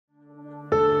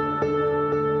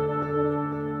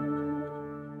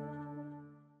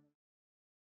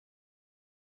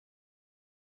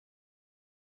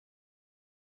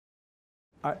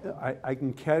I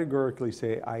can categorically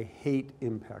say I hate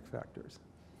impact factors.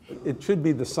 It should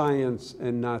be the science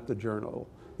and not the journal.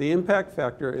 The impact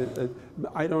factor,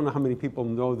 I don't know how many people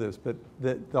know this, but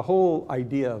the whole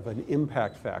idea of an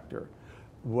impact factor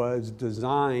was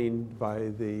designed by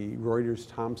the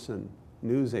Reuters-Thomson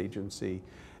news agency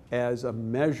as a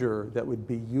measure that would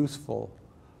be useful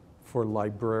for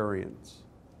librarians.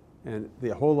 And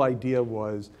the whole idea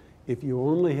was, if you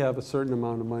only have a certain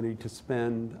amount of money to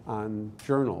spend on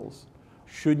journals,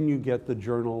 shouldn't you get the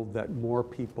journal that more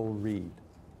people read?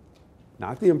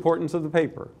 Not the importance of the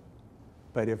paper,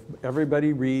 but if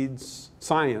everybody reads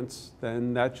science,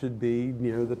 then that should be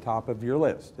near the top of your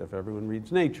list. If everyone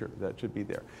reads Nature, that should be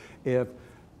there. If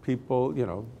people,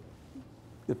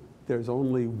 if there's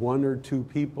only 1 or 2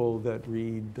 people that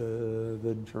read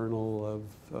the Journal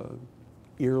of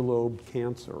earlobe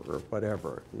cancer or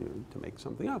whatever, to make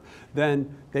something up,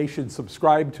 then they should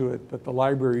subscribe to it, but the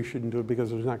library shouldn't do it because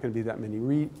there's not going to be that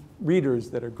many readers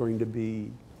that are going to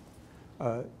be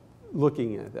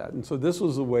looking at that. And so this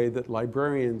was a way that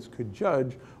librarians could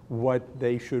judge what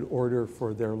they should order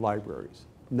for their libraries,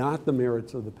 not the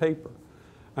merits of the paper.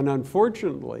 And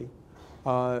unfortunately,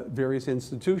 various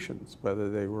institutions, whether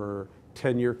they were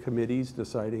tenure committees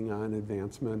deciding on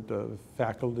advancement of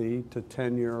faculty to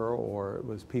tenure, or it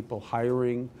was people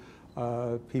hiring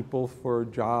people for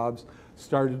jobs,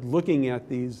 started looking at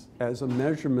these as a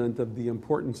measurement of the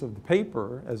importance of the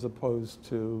paper as opposed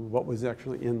to what was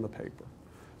actually in the paper.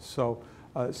 So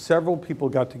several people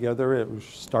got together. It was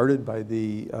started by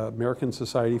the American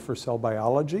Society for Cell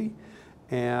Biology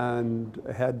and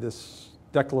had this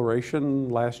declaration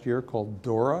last year called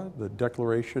DORA, the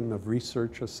Declaration of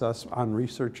Research on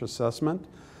Research Assessment,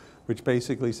 which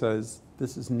basically says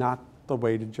this is not the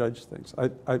way to judge things.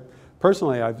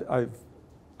 Personally,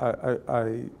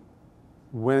 I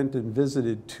went and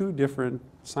visited 2 different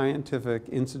scientific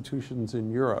institutions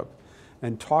in Europe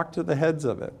and talked to the heads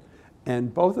of it,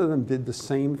 and both of them did the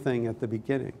same thing at the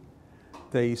beginning.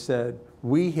 They said,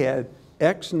 we had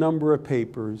X number of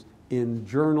papers in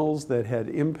journals that had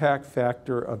impact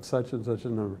factor of such and such a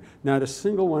number. Not a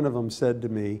single one of them said to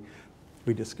me,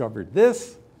 we discovered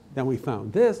this, then we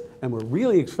found this, and we're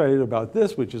really excited about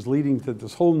this, which is leading to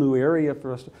this whole new area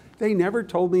for us. They never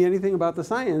told me anything about the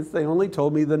science. They only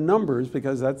told me the numbers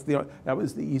because that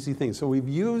was the easy thing. So we've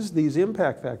used these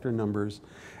impact factor numbers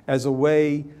as a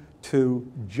way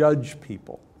to judge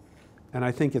people, and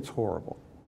I think it's horrible.